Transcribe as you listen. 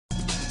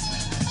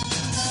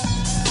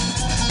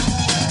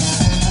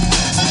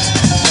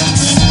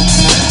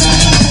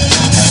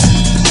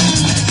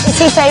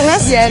he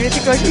famous? Yeah,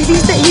 Hrithik Roshan.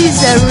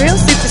 He's a real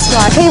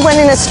superstar. If he went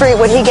in the street,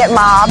 would he get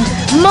mobbed?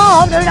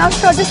 Mobbed? I'm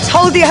sure just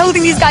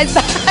holding these guys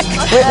back.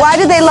 Why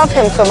do they love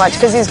him so much?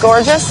 Because he's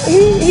gorgeous?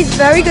 He's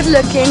very good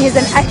looking. He's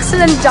an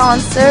excellent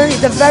dancer.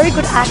 He's a very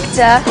good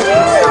actor.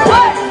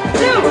 1,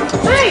 2,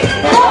 3,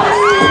 4.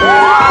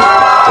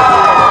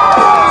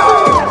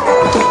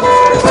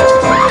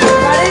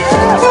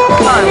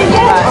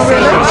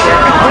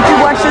 Would you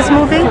watch this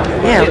movie?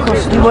 Yeah, of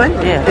course. You would?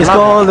 Yeah. It's got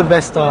all the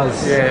best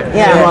stars.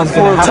 Yeah.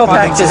 Top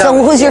actors.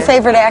 So who's your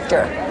favorite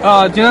actor?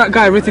 Do you know that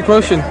guy, Hrithik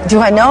Roshan? Do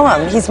I know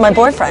him? He's my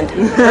boyfriend.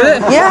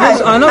 Yeah,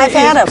 Yes, I know. I've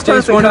had him.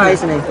 Perfect guy,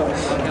 isn't he?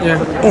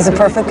 Yeah. He's a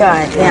perfect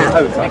guy,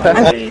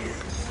 yeah.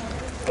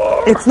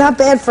 It's not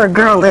bad for a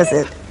girl, is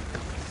it?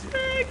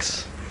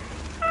 Thanks.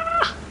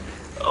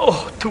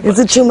 Oh, too much. Is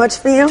it too much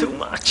for you? Too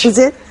much. Is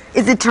it?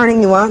 Is it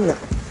turning you on, though?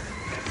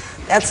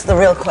 That's the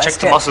real question.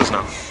 Check the muscles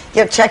now.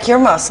 Yeah, check your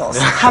muscles.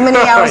 How many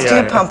hours do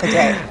you pump a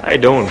day? I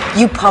don't.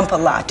 You pump a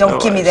lot. Don't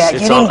give me that. You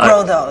didn't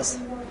grow those.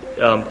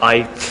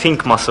 I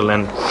think muscle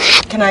and...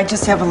 Can I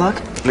just have a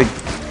look?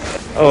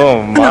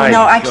 Oh my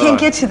No, I God. can't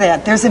get to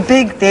that. There's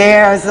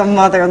there's the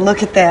mother.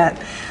 Look at that.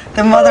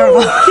 The mother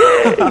of...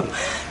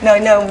 No,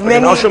 Okay,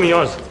 now show me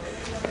yours.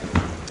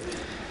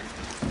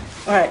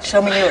 All right,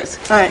 show me yours.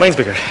 All right. Mine's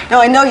bigger.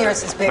 No, I know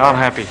yours is bigger. Now I'm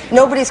happy.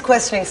 Nobody's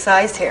questioning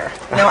size here.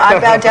 No, I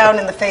bow down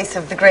in the face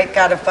of the great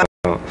God of...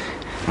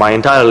 My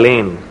entire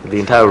lane, the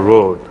entire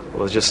road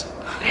was just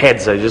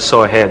heads. I just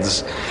saw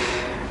heads.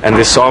 And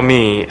they saw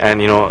me,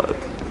 and you know,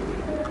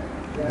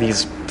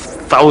 these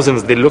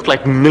thousands, they look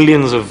like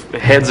millions of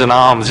heads and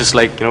arms, just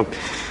like, you know,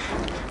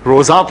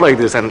 rose up like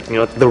this, and you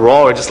know, the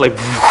roar just like...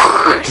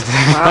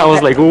 I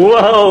was like,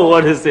 whoa,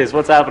 what is this?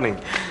 What's happening?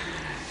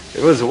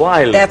 It was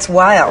wild. That's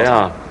wild.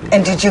 Yeah.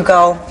 And did you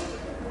go?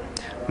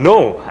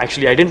 No,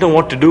 actually, I didn't know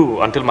what to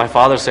do until my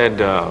father said,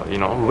 you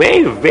know,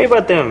 wave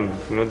at them.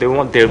 You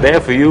know, they're there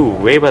for you.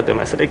 Wave at them.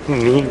 I said, like,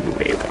 me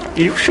wave? Are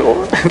you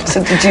sure?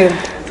 So did you?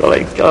 So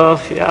like,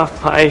 yeah,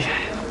 I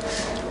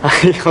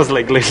was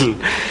like little,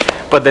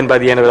 but then by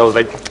the end of it, I was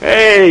like,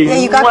 hey, yeah,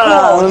 you got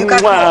cool. You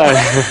got cool.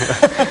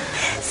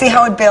 See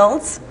how it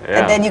builds,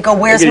 and then you go,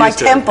 where's my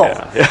temple?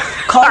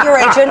 Call your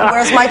agent.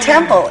 Where's my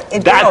temple?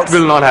 It that builds.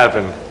 will not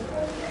happen.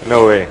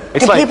 No way.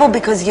 It's Do like people,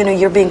 because you know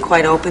you're being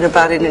quite open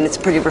about it, and it's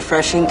pretty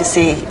refreshing to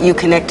see you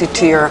connected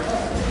to your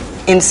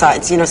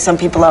insides. You know, some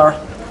people are,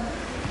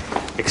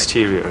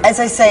 exterior. as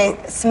I say,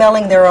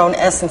 smelling their own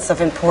essence of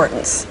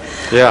importance.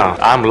 Yeah,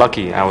 I'm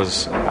lucky. I'm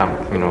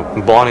you know,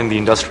 born in the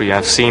industry.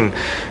 I've seen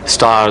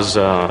stars,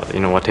 you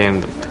know,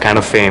 attain the kind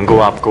of fame, go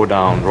up, go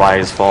down,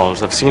 rise,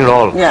 falls. I've seen it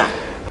all. Yeah.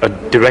 A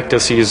director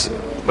sees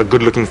a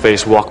good-looking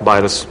face walk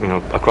by this, you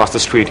know, across the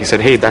street. He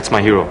said, hey, that's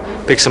my hero.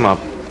 Picks him up,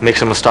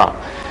 makes him a star.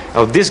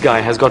 Now this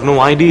guy has got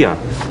no idea,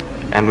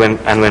 and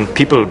when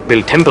people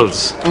build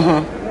temples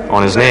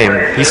on his name,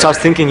 he starts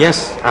thinking,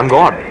 yes, I'm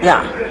God.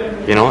 Yeah.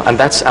 You know, and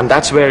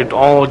that's where it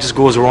all just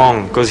goes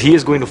wrong, because he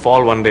is going to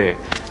fall one day.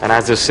 And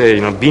as they say,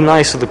 you know, be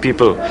nice to the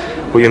people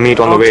who you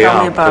meet on the way tell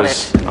out. me about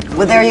it.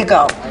 Well, there you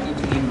go.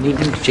 You need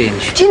to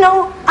change. Do you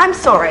know, I'm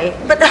sorry,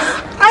 but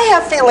I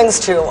have feelings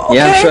too, okay?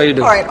 Yeah, I'm sure you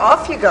do. All right,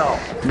 off you go.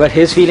 But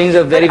his feelings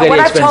are very, What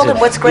very I've expensive. told him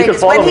what's great can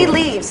is when follow he him.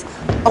 leaves.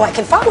 Oh, I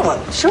can follow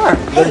him, sure.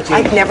 Hey,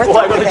 I've never Oh,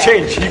 thought I'm of going to that.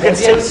 change. You can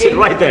still sit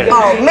right there.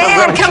 Oh,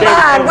 man, come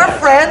on. We're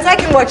friends. I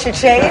can watch you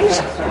change.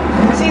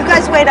 So you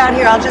guys wait out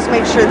here. I'll just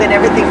make sure that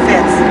everything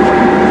fits.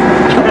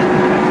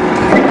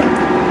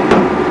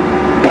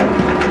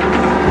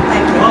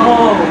 Thank you.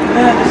 Oh,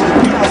 man, this is...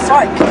 Oh,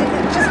 sorry.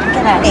 Just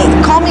get out. Hey,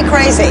 call me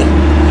crazy.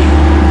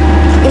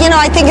 You know,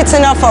 I think it's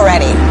enough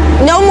already.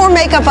 No more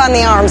makeup on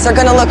the arms. They're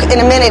going to look,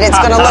 in a minute, it's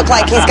going to look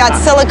like he's got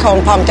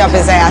silicone pumped up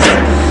his ass.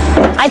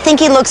 I think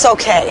he looks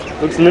okay.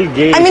 Looks a little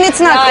gay. I mean, it's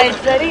not... It's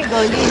very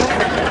girly.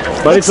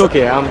 but it's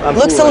okay. I'm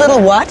Looks cool. a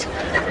little what?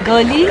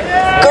 Girly?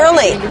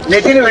 Girly.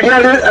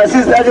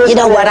 You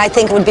know what? I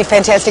think it would be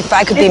fantastic if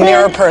I could be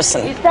mirror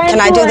person. Can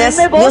I do this?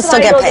 You'll still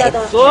get paid.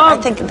 I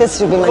think this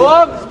would be my...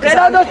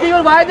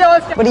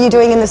 What are you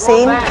doing in the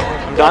scene?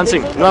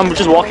 Dancing. No, I'm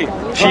just walking.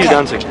 She's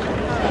dancing.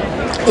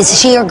 Is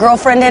she your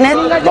girlfriend in it?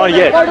 Not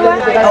yet.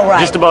 Oh, right.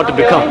 Just about to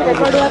become.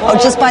 Oh,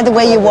 just by the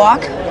way you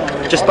walk?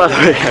 Just by the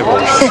way I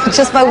walk.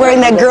 Just by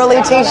wearing that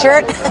girly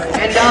t-shirt?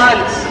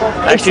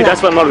 Actually,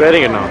 that's why I'm not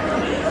wearing it now.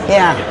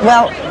 Yeah,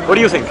 well... What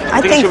do you think?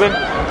 I think... it should win?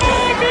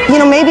 You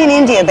know, maybe in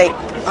India they...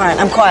 All right,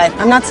 I'm quiet.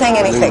 I'm not saying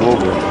anything.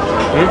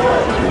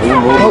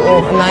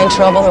 Uh-oh, am I in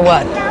trouble or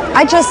what?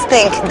 I just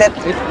think that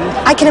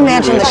I can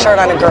imagine the shirt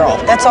on a girl.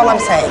 That's all I'm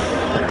saying.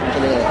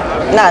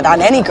 Not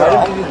on any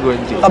girl.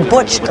 A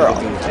butch girl.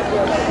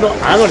 No,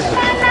 I'm not.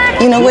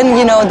 You know when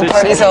you know the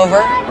party's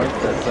over?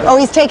 Oh,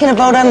 he's taking a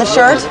vote on the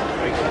shirt?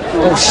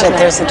 Oh shit,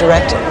 there's the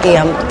director,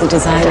 the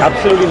designer.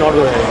 Absolutely not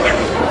wearing.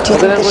 Do you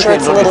think the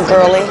shirt's a little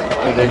girly?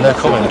 No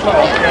comment.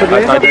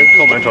 I don't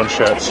comment on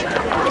shirts.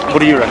 What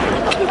do you reckon?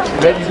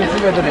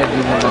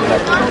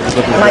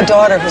 My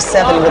daughter, who's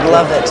 7, would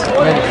love it.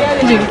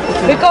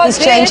 Because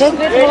He's changing?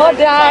 Oh,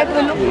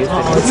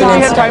 it's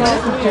an instant.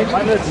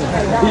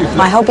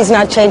 I hope he's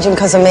not changing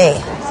because of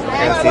me.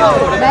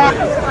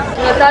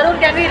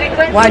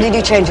 Why did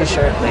you change your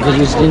shirt? Because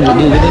you didn't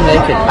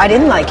like it. I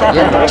didn't like it.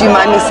 Yeah. Do you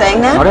mind me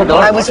saying that? Not at all.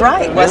 I was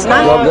right, wasn't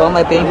I? You're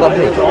my paying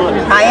public.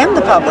 I am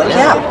the public,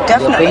 yeah, You're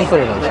definitely. paying for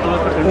it also.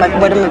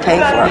 What am I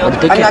paying for? The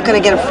ticket. I'm not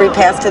going to get a free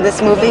pass to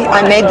this movie.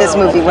 I made this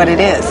movie what it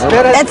is.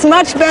 It's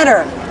much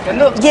better.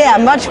 Yeah,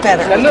 much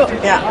better.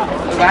 Yeah.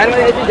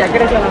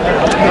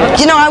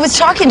 You know, I was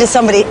talking to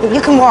somebody. You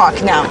can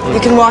walk now. You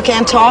can walk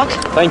and talk.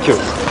 Thank you.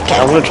 Okay.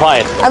 I'm going to try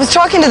it. I was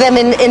talking to them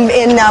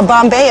in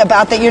Bombay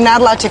about that you're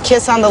not allowed to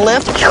kiss on the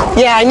lift.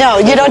 Yeah, I know.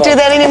 You don't do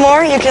that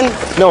anymore? You can,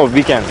 No,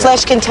 we can.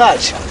 flesh can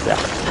touch. Yeah.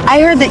 I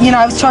heard that, you know,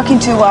 I was talking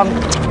to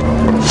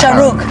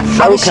Shahrukh.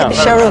 Khan.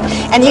 Shahrukh.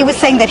 And he was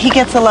saying that he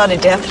gets a lot of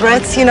death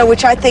threats, you know,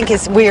 which I think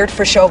is weird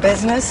for show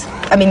business.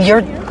 I mean,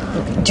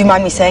 do you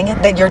mind me saying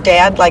it? That your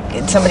dad, like,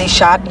 somebody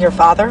shot your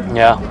father?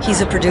 Yeah.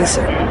 He's a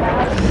producer.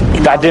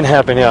 That didn't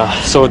happen, yeah.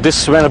 So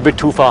this went a bit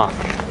too far.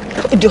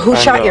 Who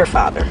shot your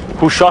father?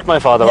 Who shot my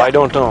father? Yeah. I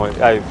don't know.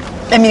 I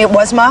mean, it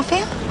was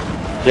mafia?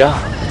 Yeah.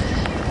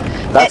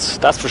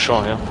 That's for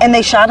sure, yeah. And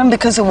they shot him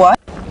because of what?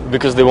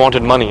 Because they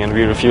wanted money and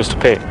we refused to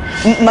pay.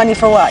 Money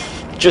for what?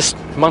 Just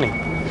money.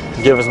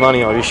 Give us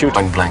money or we shoot.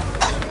 Point blank.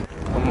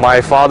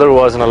 My father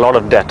was in a lot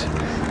of debt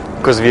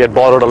because we had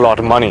borrowed a lot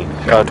of money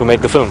to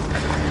make the film.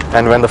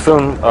 And when the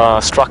film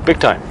struck big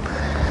time,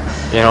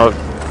 you know,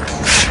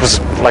 it was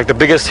like the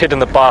biggest hit in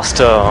the past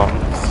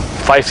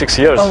 5-6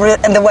 years. Oh, really?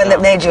 And the one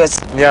that made you a...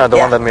 Yeah, the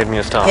one that made me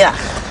a star. Yeah.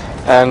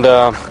 And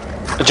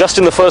just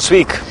in the first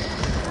week,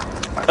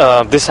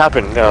 this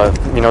happened.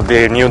 You know,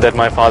 they knew that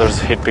my father's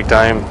hit big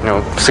time, you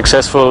know,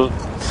 successful,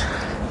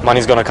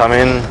 money's gonna come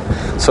in,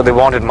 so they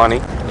wanted money,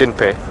 didn't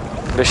pay.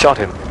 They shot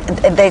him.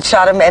 They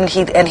shot him and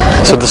he...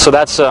 So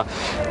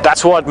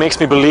that's what makes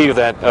me believe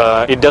that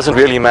it doesn't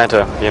really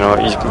matter. You know,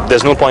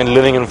 there's no point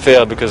living in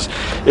fear because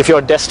if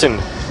you're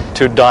destined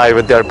to die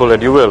with their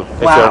bullet, you will.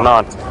 If Wow. you're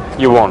not,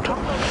 you won't.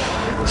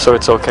 So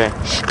it's okay.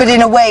 But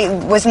in a way,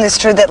 wasn't this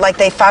true that, like,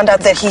 they found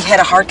out that he had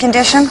a heart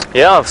condition?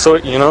 Yeah. So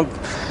you know,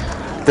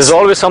 there's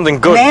always something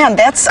good. Man,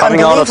 that's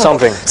coming out unbelievable. of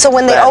something. So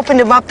when they bad. opened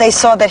him up, they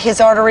saw that his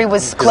artery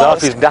was His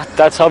closed. arteries,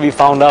 that's how we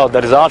found out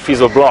that his arteries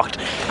were blocked,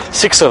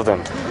 6 of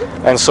them.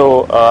 And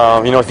so,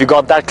 you know, if you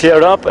got that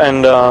cleared up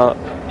and,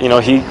 you know,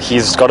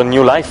 he's got a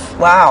new life.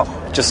 Wow.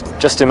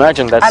 Just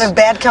imagine that. Out of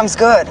bad comes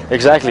good.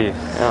 Exactly,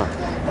 yeah.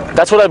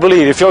 That's what I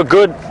believe. If you're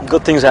good,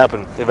 good things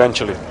happen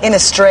eventually. In a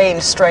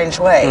strange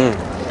way.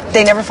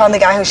 They never found the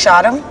guy who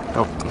shot him?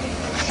 Nope.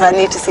 I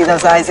need to see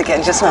those eyes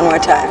again, just one more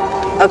time.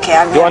 Okay,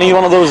 I'm Do you want to eat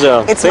one of those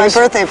It's things?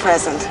 my birthday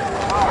present.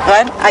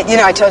 What? You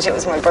know, I told you it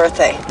was my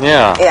birthday.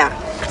 Yeah. Yeah.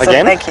 So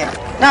Again? thank you.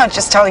 No,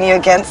 just telling you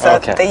again so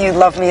Okay. that you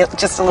love me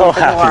just a little Oh,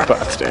 bit more. happy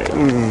birthday.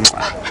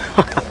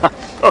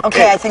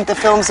 Okay, I think the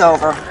film's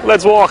over.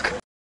 Let's walk.